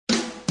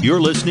You're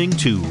listening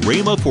to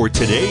Rhema for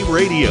Today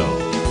Radio.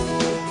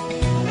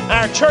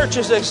 Our church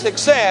is a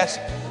success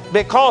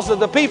because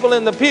of the people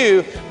in the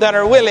pew that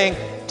are willing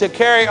to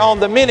carry on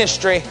the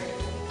ministry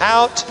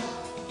out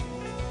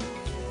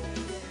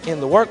in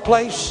the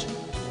workplace,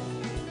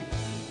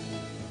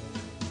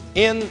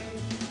 in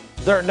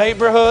their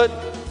neighborhood,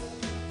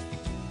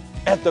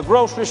 at the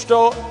grocery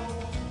store,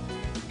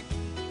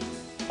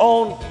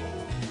 on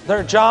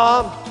their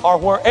job, or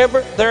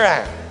wherever they're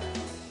at.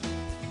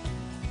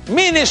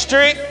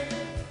 Ministry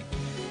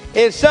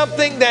is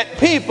something that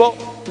people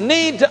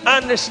need to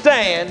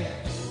understand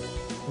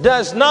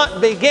does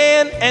not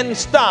begin and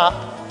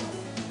stop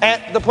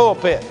at the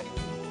pulpit.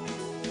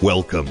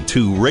 Welcome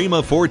to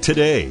Rhema for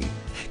Today.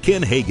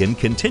 Ken Hagin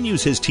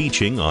continues his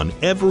teaching on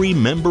every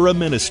member a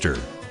minister.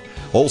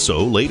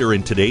 Also, later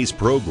in today's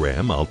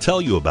program, I'll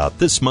tell you about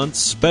this month's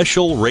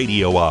special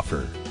radio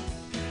offer.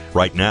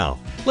 Right now,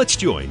 let's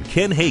join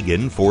Ken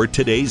Hagin for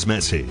today's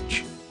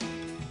message.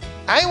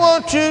 I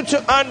want you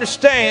to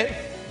understand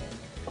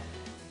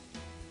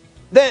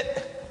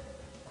that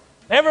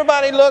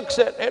everybody looks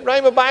at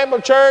Rhema Bible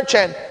Church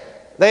and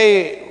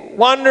they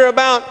wonder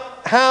about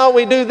how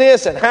we do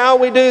this and how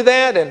we do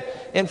that. And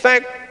in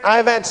fact,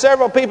 I've had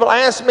several people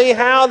ask me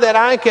how that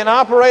I can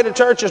operate a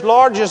church as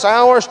large as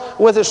ours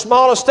with as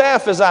small a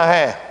staff as I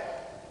have.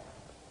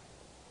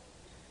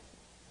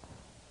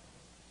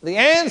 The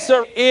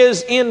answer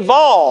is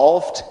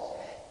involved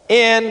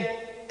in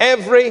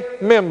every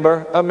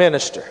member a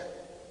minister.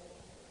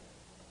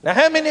 Now,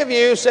 how many of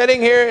you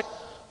sitting here,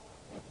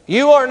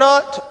 you are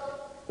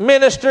not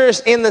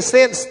ministers in the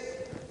sense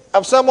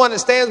of someone that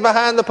stands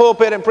behind the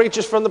pulpit and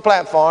preaches from the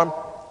platform,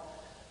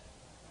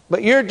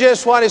 but you're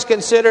just what is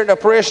considered a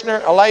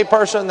parishioner, a lay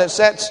person that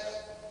sits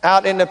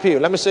out in the pew?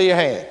 Let me see your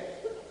hand.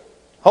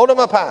 Hold them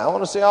up high. I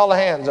want to see all the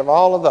hands of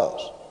all of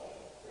those.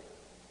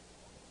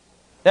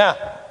 Now,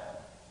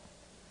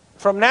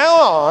 from now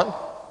on,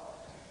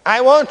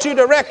 I want you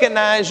to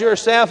recognize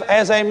yourself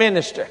as a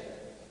minister.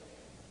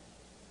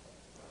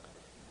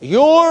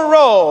 Your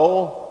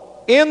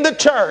role in the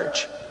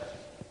church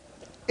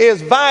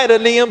is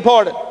vitally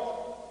important.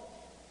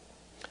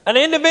 An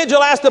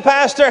individual asked the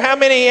pastor how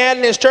many he had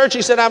in his church.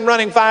 He said, I'm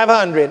running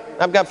 500.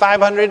 I've got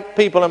 500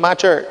 people in my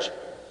church.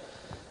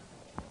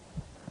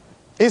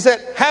 He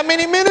said, how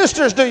many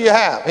ministers do you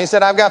have? He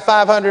said, I've got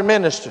 500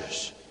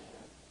 ministers.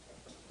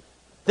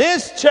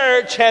 This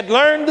church had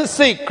learned the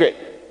secret.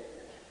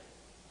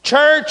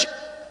 Church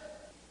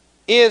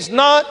is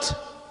not,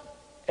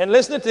 and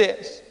listen to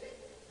this,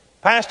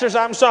 pastors,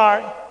 I'm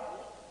sorry,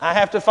 I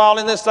have to fall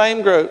in this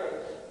same group.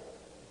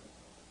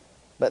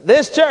 But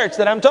this church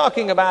that I'm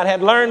talking about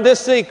had learned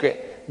this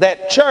secret,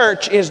 that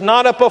church is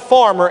not a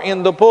performer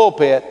in the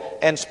pulpit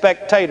and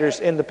spectators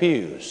in the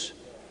pews.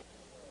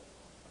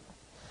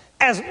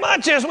 As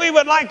much as we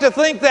would like to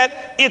think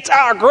that it's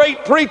our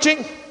great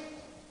preaching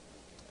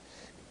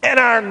and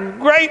our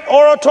great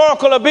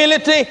oratorical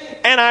ability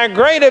and our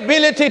great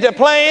ability to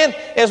plan,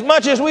 as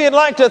much as we would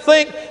like to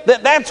think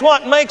that that's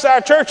what makes our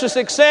church a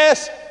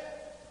success,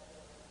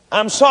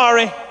 I'm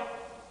sorry,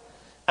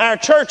 our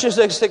church is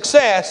a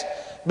success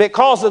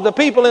because of the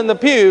people in the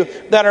pew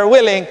that are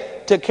willing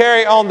to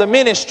carry on the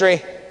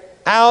ministry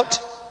out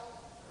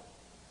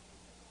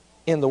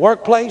in the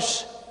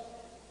workplace,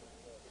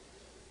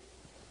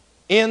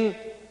 in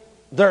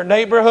their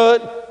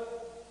neighborhood,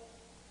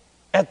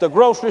 at the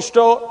grocery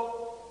store,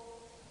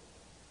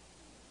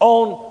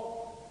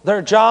 on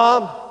their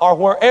job, or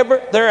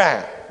wherever they're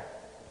at.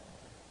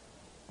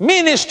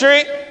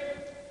 Ministry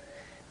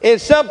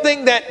is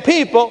something that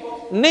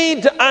people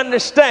need to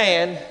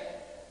understand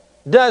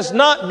does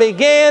not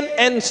begin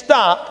and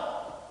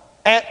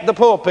stop at the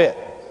pulpit.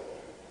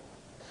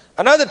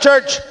 Another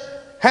church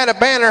had a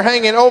banner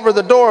hanging over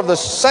the door of the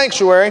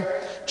sanctuary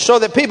so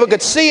that people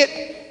could see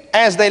it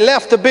as they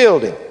left the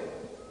building.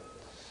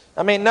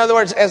 I mean, in other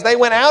words, as they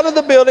went out of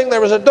the building,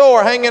 there was a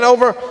door hanging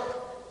over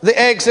the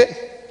exit.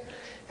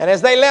 And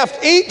as they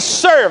left each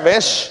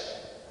service,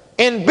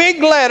 in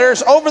big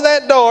letters over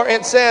that door,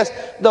 it says,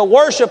 the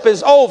worship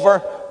is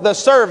over, the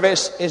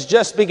service is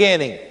just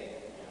beginning.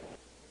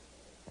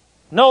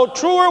 No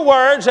truer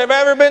words have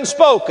ever been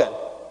spoken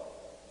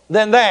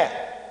than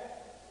that.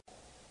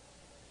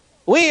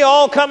 We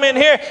all come in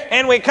here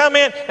and we come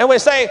in and we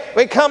say,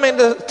 we come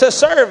into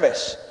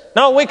service.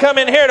 No, we come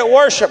in here to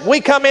worship. We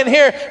come in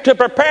here to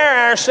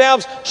prepare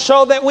ourselves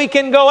so that we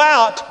can go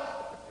out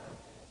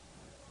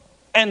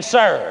and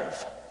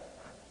serve.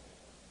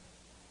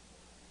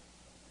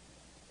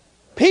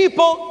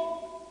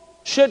 People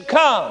should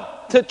come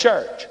to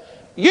church.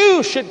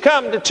 You should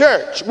come to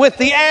church with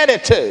the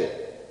attitude,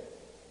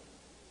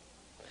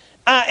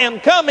 I am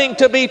coming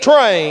to be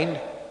trained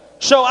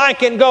so I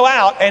can go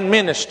out and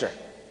minister.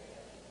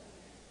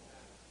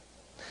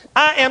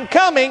 I am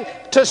coming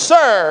to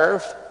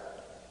serve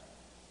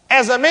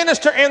as a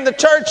minister in the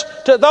church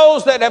to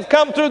those that have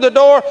come through the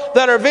door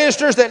that are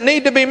visitors that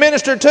need to be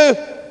ministered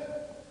to.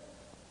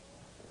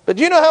 But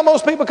do you know how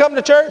most people come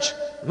to church?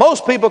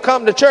 Most people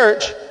come to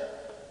church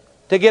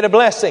to get a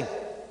blessing.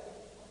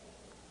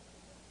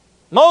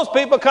 Most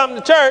people come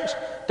to church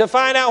to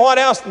find out what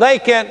else they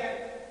can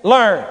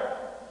learn.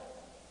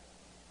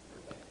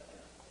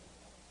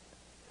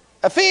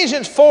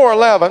 Ephesians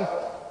 4:11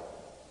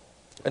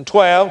 and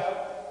 12.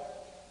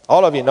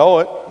 All of you know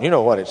it. You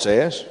know what it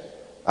says.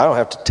 I don't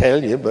have to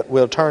tell you, but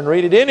we'll turn and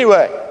read it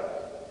anyway.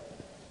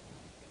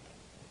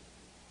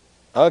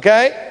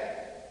 Okay?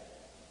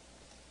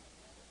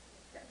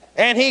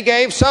 And he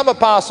gave some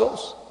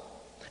apostles,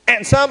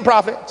 and some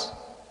prophets,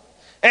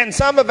 and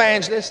some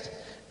evangelists,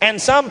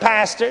 and some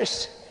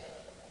pastors,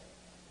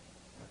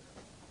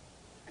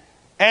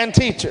 and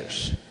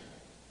teachers,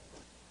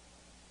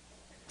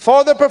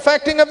 for the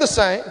perfecting of the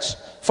saints,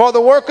 for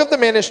the work of the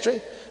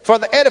ministry, for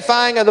the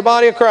edifying of the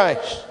body of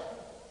Christ.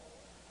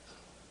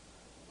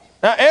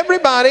 Now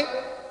everybody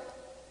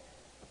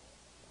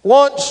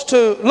wants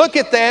to look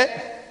at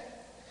that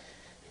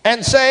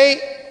and say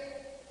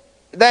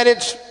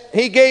that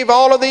he gave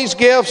all of these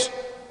gifts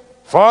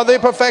for the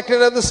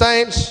perfecting of the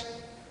saints,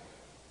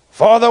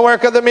 for the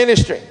work of the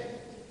ministry.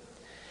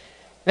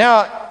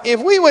 Now, if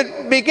we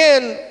would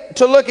begin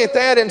to look at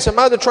that in some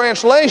other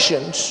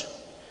translations,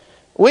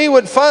 we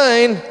would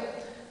find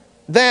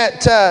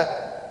that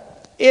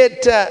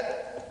it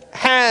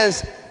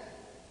has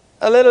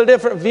a little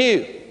different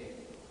view,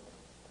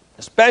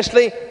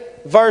 especially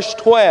verse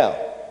 12.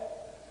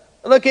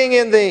 Looking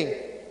in the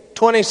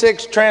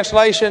 26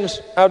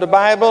 translations of the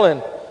Bible,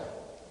 and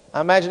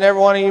I imagine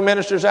every one of you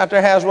ministers out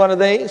there has one of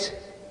these.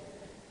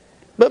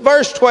 But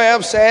verse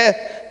 12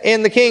 said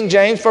in the King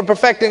James, for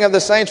perfecting of the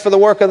saints for the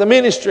work of the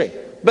ministry.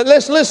 But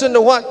let's listen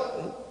to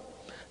what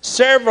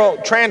several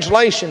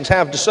translations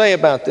have to say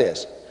about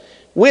this.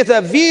 With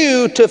a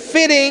view to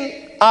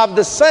fitting of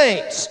the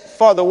saints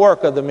for the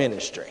work of the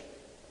ministry.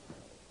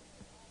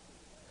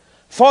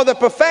 For the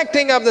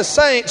perfecting of the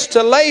saints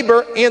to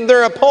labor in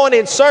their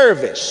appointed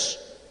service.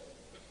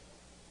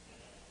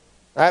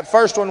 That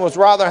first one was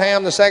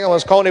Rotherham. The second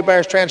was Coney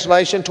Bear's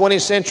translation,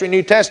 20th century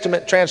New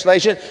Testament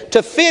translation.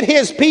 To fit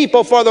his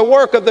people for the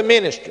work of the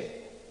ministry.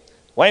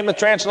 Weymouth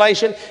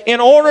translation,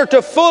 in order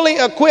to fully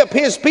equip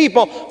his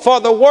people for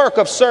the work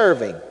of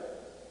serving.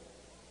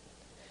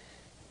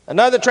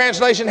 Another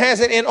translation has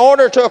it, in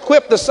order to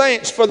equip the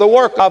saints for the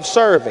work of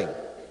serving.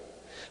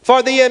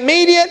 For the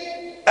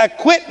immediate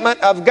equipment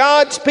of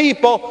God's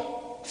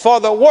people for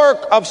the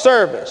work of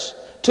service.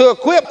 To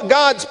equip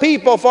God's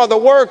people for the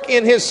work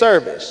in his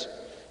service.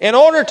 In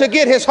order to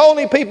get his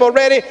holy people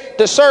ready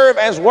to serve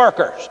as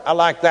workers. I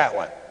like that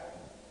one.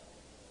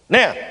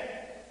 Now,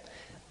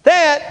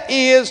 that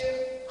is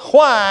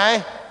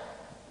why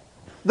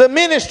the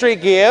ministry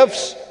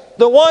gifts,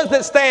 the ones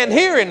that stand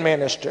here in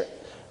ministry,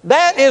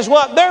 that is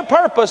what their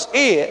purpose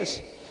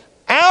is.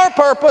 Our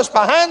purpose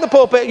behind the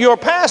pulpit, your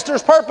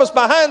pastor's purpose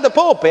behind the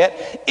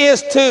pulpit,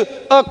 is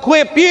to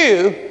equip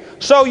you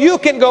so you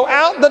can go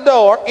out the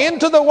door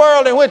into the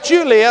world in which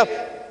you live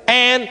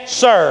and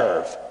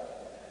serve.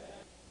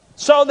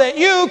 So that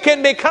you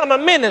can become a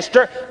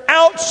minister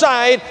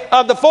outside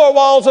of the four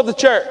walls of the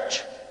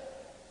church.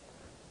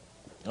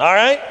 All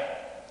right?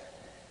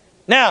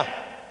 Now,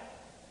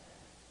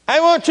 I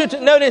want you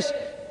to notice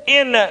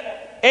in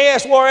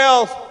A.S.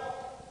 Worrell's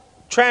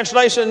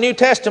translation of the New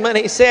Testament,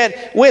 he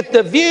said, with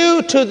the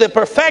view to the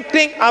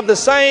perfecting of the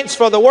saints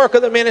for the work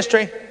of the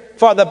ministry,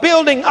 for the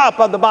building up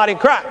of the body of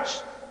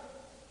Christ.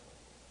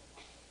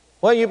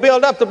 Well, you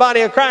build up the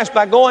body of Christ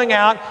by going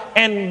out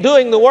and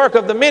doing the work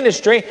of the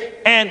ministry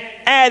and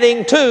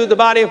adding to the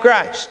body of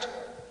Christ.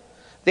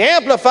 The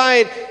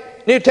Amplified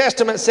New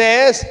Testament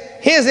says,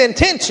 his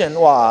intention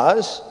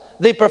was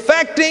the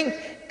perfecting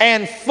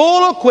and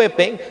full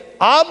equipping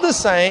of the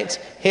saints,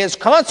 his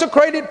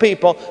consecrated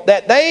people,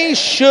 that they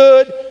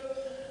should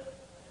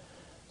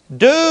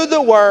do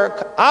the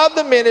work of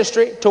the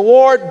ministry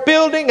toward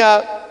building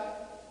up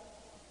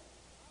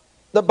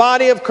the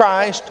body of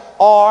Christ,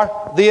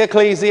 or the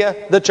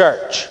ecclesia, the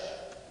church.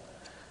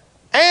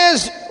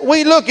 As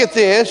we look at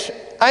this,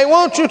 I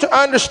want you to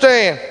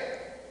understand,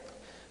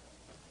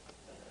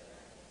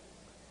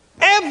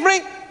 every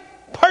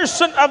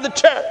person of the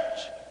church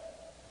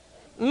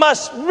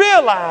must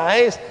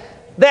realize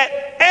that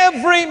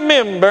every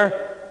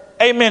member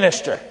a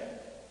minister.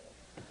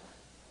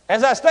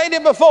 As I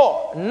stated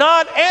before,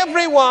 not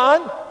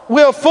everyone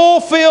will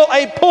fulfill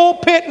a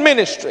pulpit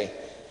ministry,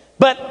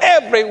 but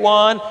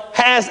everyone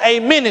has a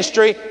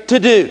ministry to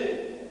do.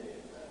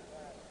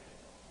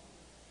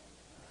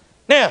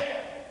 Now,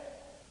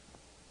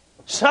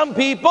 some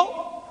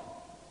people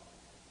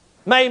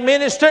may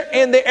minister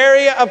in the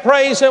area of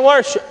praise and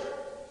worship.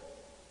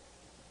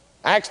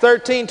 Acts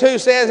 13:2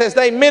 says, as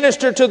they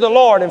minister to the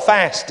Lord and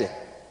fasted.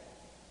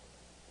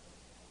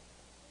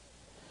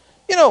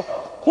 You know,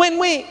 when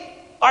we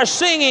are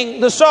singing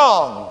the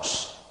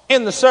songs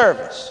in the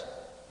service,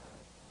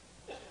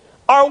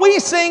 are we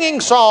singing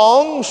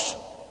songs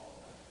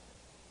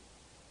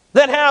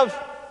that have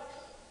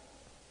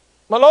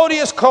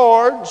melodious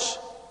chords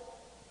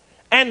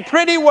and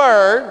pretty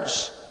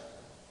words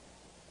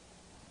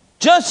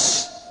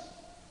just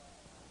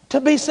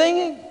to be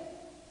singing?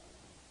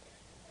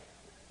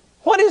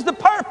 What is the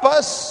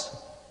purpose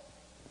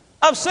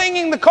of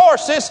singing the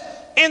courses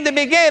in the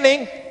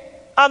beginning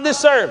of the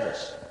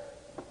service.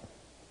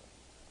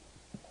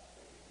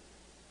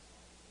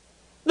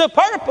 The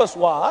purpose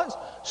was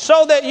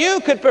so that you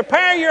could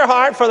prepare your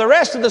heart for the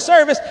rest of the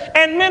service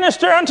and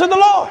minister unto the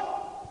Lord.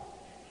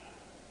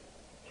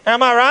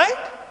 Am I right?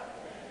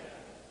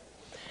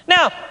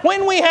 Now,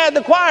 when we had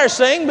the choir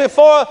sing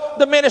before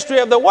the ministry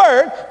of the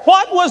Word,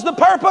 what was the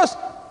purpose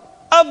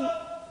of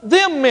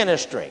them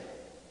ministering?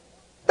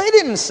 They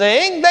didn't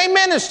sing, they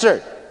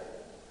ministered.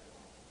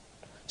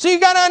 So you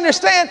got to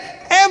understand,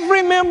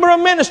 every member of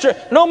ministry,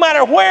 no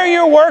matter where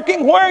you're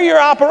working, where you're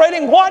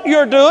operating, what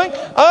you're doing,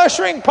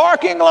 ushering,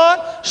 parking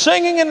lot,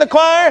 singing in the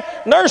choir,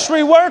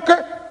 nursery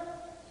worker,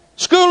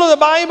 school of the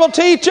Bible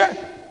teacher,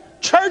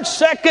 church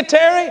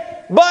secretary,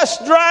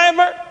 bus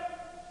driver,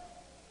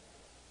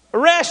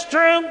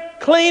 restroom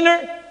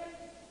cleaner,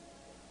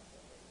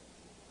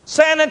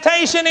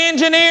 sanitation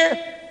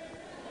engineer.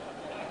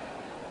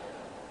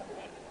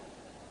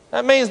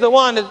 That means the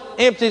one that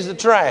empties the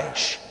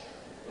trash.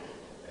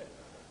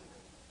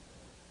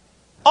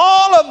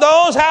 All of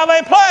those have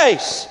a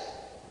place.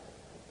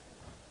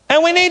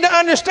 And we need to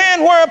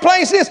understand where a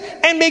place is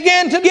and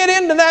begin to get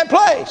into that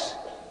place.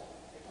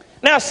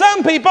 Now,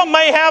 some people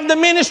may have the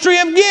ministry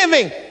of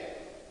giving.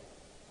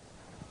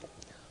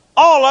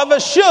 All of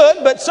us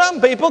should, but some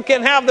people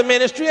can have the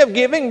ministry of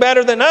giving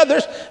better than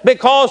others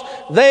because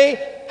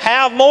they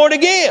have more to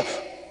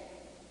give.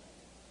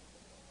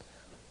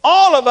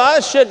 All of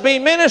us should be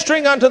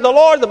ministering unto the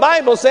Lord, the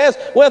Bible says,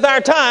 with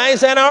our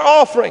tithes and our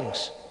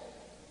offerings.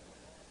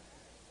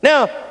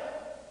 Now,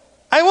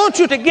 I want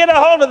you to get a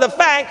hold of the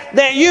fact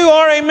that you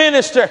are a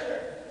minister.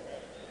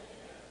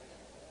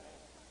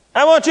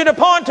 I want you to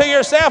point to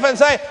yourself and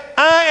say,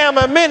 I am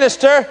a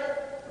minister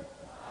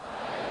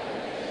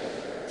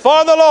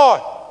for the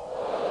Lord.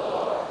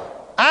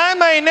 I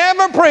may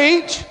never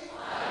preach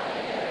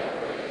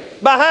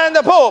behind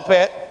the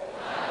pulpit,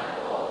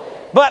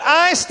 but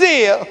I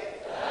still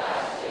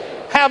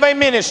have a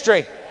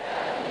ministry.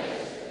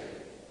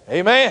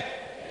 Amen.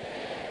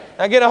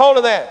 Now get a hold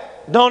of that.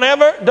 Don't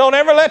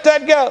ever let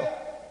that go.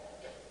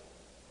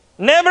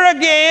 Never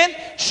again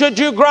should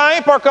you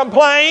gripe or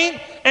complain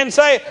and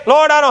say,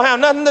 Lord, I don't have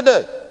nothing to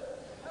do.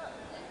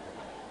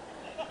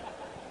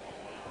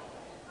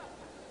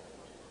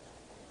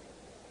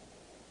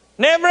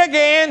 Never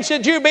again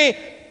should you be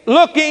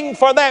looking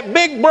for that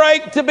big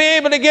break to be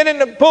able to get in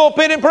the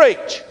pulpit and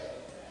preach.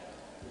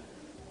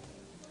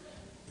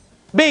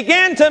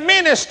 Begin to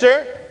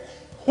minister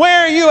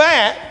where you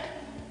at,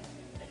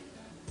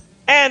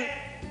 and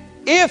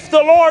if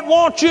the Lord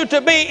wants you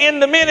to be in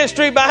the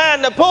ministry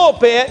behind the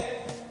pulpit,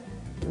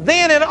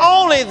 then and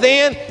only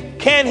then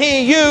can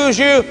He use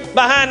you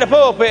behind the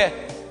pulpit.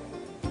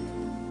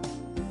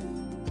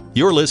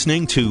 You're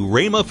listening to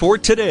Rhema for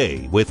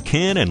Today with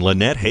Ken and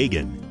Lynette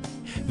Hagin.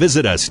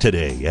 Visit us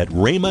today at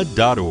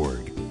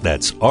rhema.org.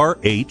 That's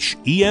RHEMA.org.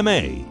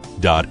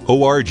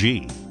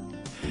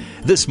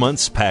 This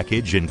month's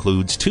package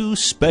includes 2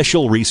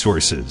 special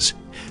resources.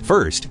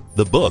 First,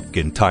 the book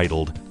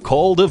entitled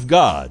Called of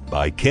God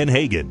by Ken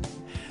Hagin.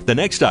 The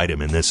next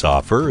item in this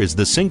offer is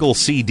the single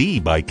CD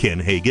by Ken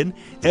Hagin,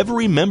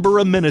 Every Member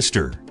a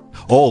Minister.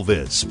 All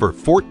this for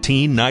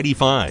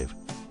 $14.95.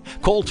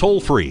 Call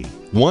toll-free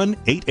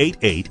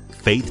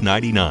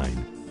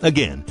 1-888-FAITH-99.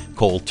 Again,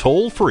 call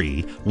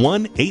toll-free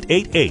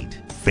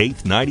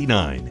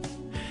 1-888-FAITH-99.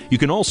 You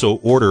can also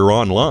order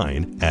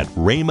online at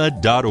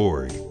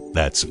rhema.org.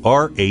 That's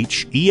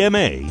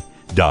RHEMA.org.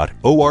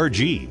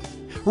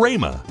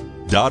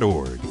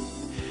 Rhema.org.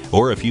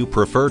 Or if you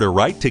prefer to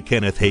write to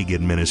Kenneth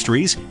Hagin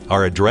Ministries,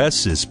 our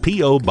address is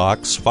P.O.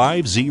 Box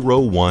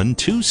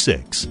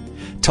 50126,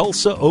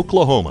 Tulsa,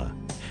 Oklahoma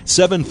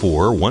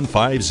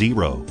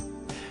 74150.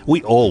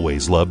 We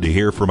always love to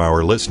hear from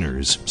our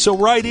listeners, so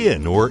write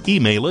in or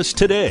email us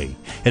today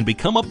and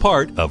become a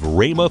part of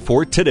Rhema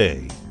for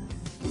Today.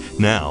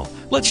 Now,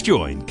 let's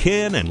join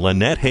Ken and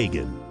Lynette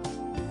Hagin.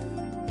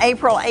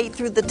 April 8th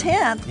through the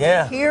 10th,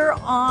 here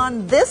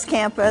on this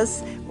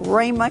campus,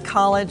 Rhema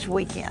College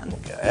Weekend.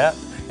 Yeah.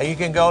 You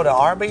can go to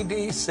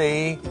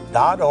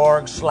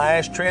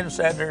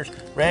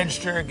rbdc.org/trendsetters,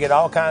 register, get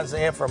all kinds of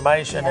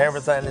information,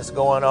 everything that's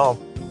going on.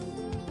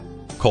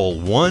 Call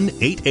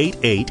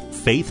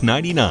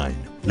 1-888-FAITH-99.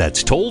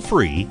 That's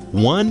toll-free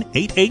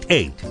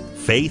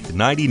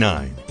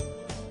 1-888-FAITH-99.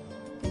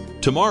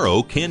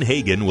 Tomorrow, Ken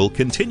Hagin will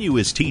continue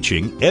his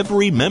teaching,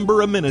 Every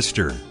Member a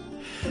Minister.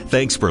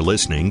 Thanks for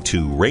listening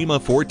to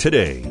Rhema for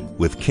Today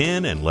with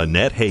Ken and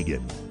Lynette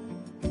Hagin.